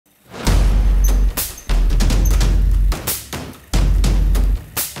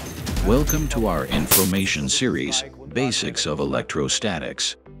Welcome to our information series, Basics of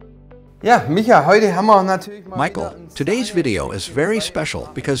Electrostatics. Ja, Micha, heute haben wir natürlich mal Michael, today's video is very special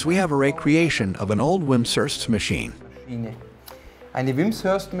because we have a recreation of an old Wimshurst machine. eine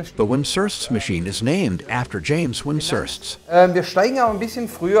Wimshurst Maschine. The Wimshurst machine is named after James Wimshurst. Wir steigen aber ein bisschen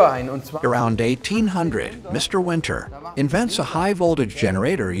früher ein, und zwar Around 1800, Mr. Winter invents a high-voltage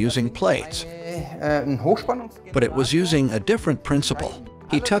generator using plates, ein Hochspannungsgerät. but it was using a different principle.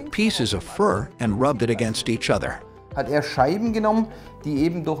 He took pieces of fur and rubbed it against each other. Hat er Scheiben genommen, die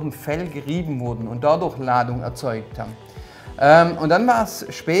eben durch ein Fell gerieben wurden und dadurch Ladung erzeugt haben. Und dann war es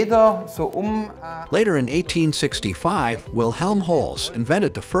später so Later in 1865, Wilhelm Holz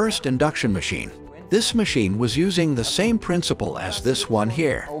invented the first induction machine. This machine was using the same principle as this one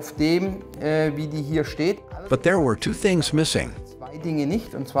here. auf dem, wie die hier steht. But there were two things missing. Zwei Dinge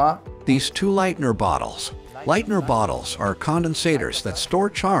nicht, und zwar These two Leitner bottles. Leitner bottles are condensators that store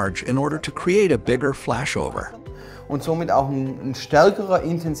charge in order to create a bigger flashover. und somit auch ein stärkerer,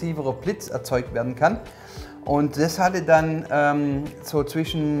 intensiverer Blitz erzeugt werden kann. Und das hatte dann so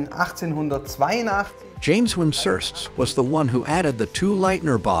zwischen 1882. James Wimshurst was the one who added the two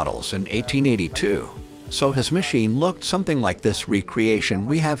Leitner bottles in 1882. So his machine looked something like this recreation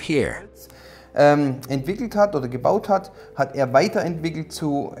we have here. Entwickelt hat oder gebaut hat, hat er weiterentwickelt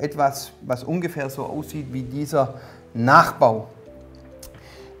zu etwas, was ungefähr so aussieht wie dieser Nachbau.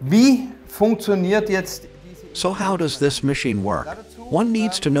 Wie funktioniert jetzt So how does this machine work? One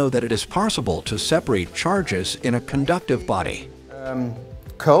needs to know that it is possible to separate charges in a conductive body.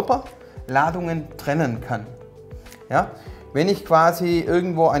 Körper Ladungen trennen kann? Ja? Wenn ich quasi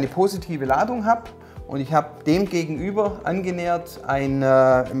irgendwo eine positive Ladung habe und ich habe dem gegenüber angenähert ein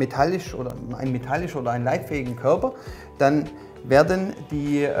metallisch oder einen leitfähigen Körper, dann werden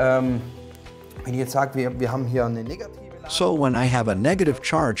die, wenn ich jetzt sage, wir haben hier eine negative So when I have a negative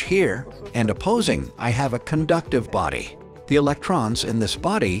charge here and opposing, I have a conductive body. The electrons in this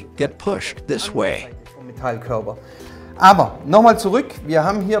body get pushed this way. vom Metallkörper. Aber nochmal zurück, wir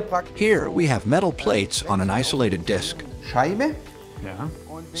haben hier praktisch Here we have metal plates on an isolated disc. Scheibe.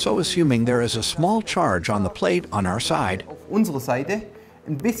 So assuming there is a small charge on the plate on our side, Auf unserer Seite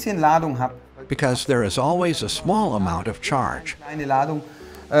ein bisschen Ladung habe. because there is always a small amount of charge, Eine Ladung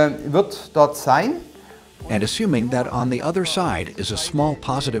wird dort sein. and assuming that on the other side is a small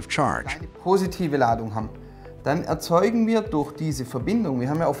positive charge, Eine positive Ladung haben, dann erzeugen wir durch diese Verbindung, wir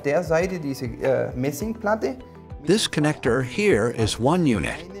haben ja auf der Seite diese Messingplatte, this connector here is one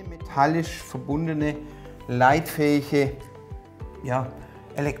unit. eine metallisch verbundene, leitfähige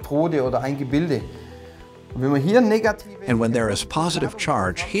Elektrode oder ein Gebilde. Und wenn wir hier negative And when there is positive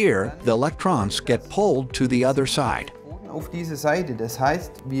charge here, the electrons get pulled to the other side. auf diese Seite, das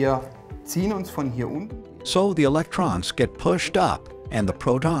heißt, wir ziehen uns von hier unten So the electrons get pushed up and the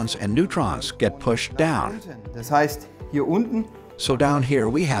protons and neutrons get pushed down. Das heißt, hier unten So down here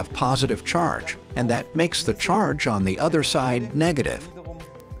we have positive charge, and that makes the charge on the other side negative.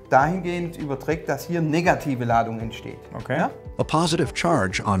 dahingehend überträgt, dass hier negative Ladung entsteht. Okay. Ja? A positive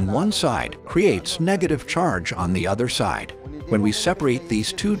charge on one side creates negative charge on the other side. When we separate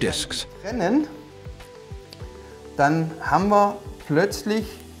these two disks, Trennen, dann haben wir plötzlich,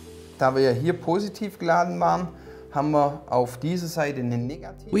 da wir ja hier positiv geladen waren, haben wir auf dieser Seite eine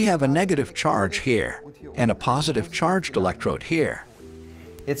negative. we have a negative charge here and a positive charged electrode here.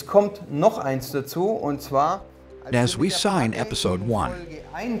 Jetzt kommt noch eins dazu, und zwar, And as we saw in episode 1, Folge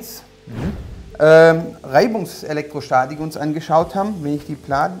 1 Reibungselektrostatik uns angeschaut haben, wenn ich die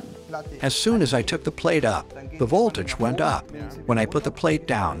Platte as soon as I took the plate up, the voltage went up. When I put the plate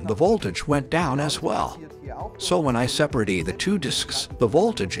down, the voltage went down as well. So when I separate the two disks, the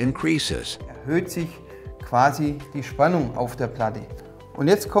voltage increases. erhöht sich quasi die Spannung auf der Platte. Und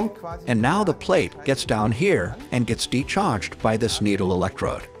jetzt kommt quasi And now the plate gets down here and gets decharged by this needle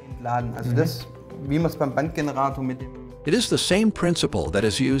electrode. Entladen. Also das, wie man es beim Bandgenerator mit dem It is the same principle that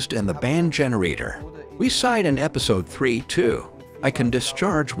is used in the band generator. We saw it in episode 3 too. I can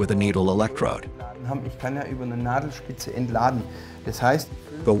discharge with a needle electrode. haben. Ich kann ja über eine Nadelspitze entladen. Das heißt,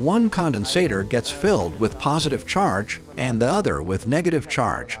 The one condensator gets filled with positive charge and the other with negative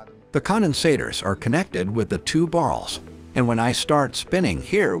charge. The condensators are connected with the two balls. And when I start spinning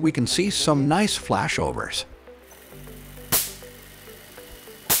here, we can see some nice flashovers.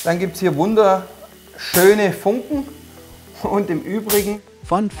 dann gibt es hier wunderschöne Funken, und im Übrigen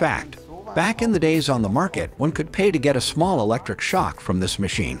Fun fact, back in the days on the market, one could pay to get a small electric shock from this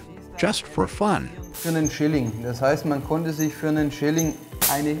machine, just for fun. für einen Schilling. Das heißt, man konnte sich für einen Schilling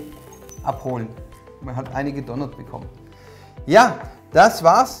eine abholen. Man hat eine gedonnert bekommen. Ja, das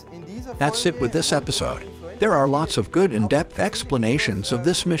war's in dieser That's it with this episode. There are lots of good in-depth explanations of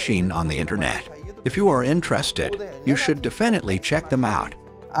this machine on the internet. If you are interested, you should definitely check them out.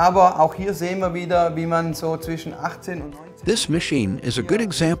 Aber auch hier sehen wir wieder, wie man so zwischen 18 und 19... This machine is a good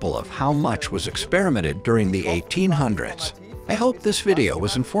example of how much was experimented during the 1800s. I hope this video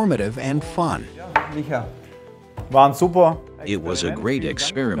was informative and fun. Micha. Waren super. It was a great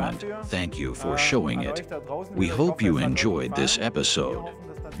experiment. Thank you for showing it. We hope you enjoyed this episode.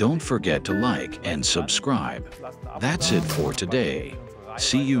 Don't forget to like and subscribe. That's it for today.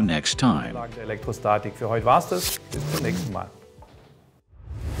 See you next time. Der Elektrostatik. Für heute war's das. Bis zum nächsten Mal.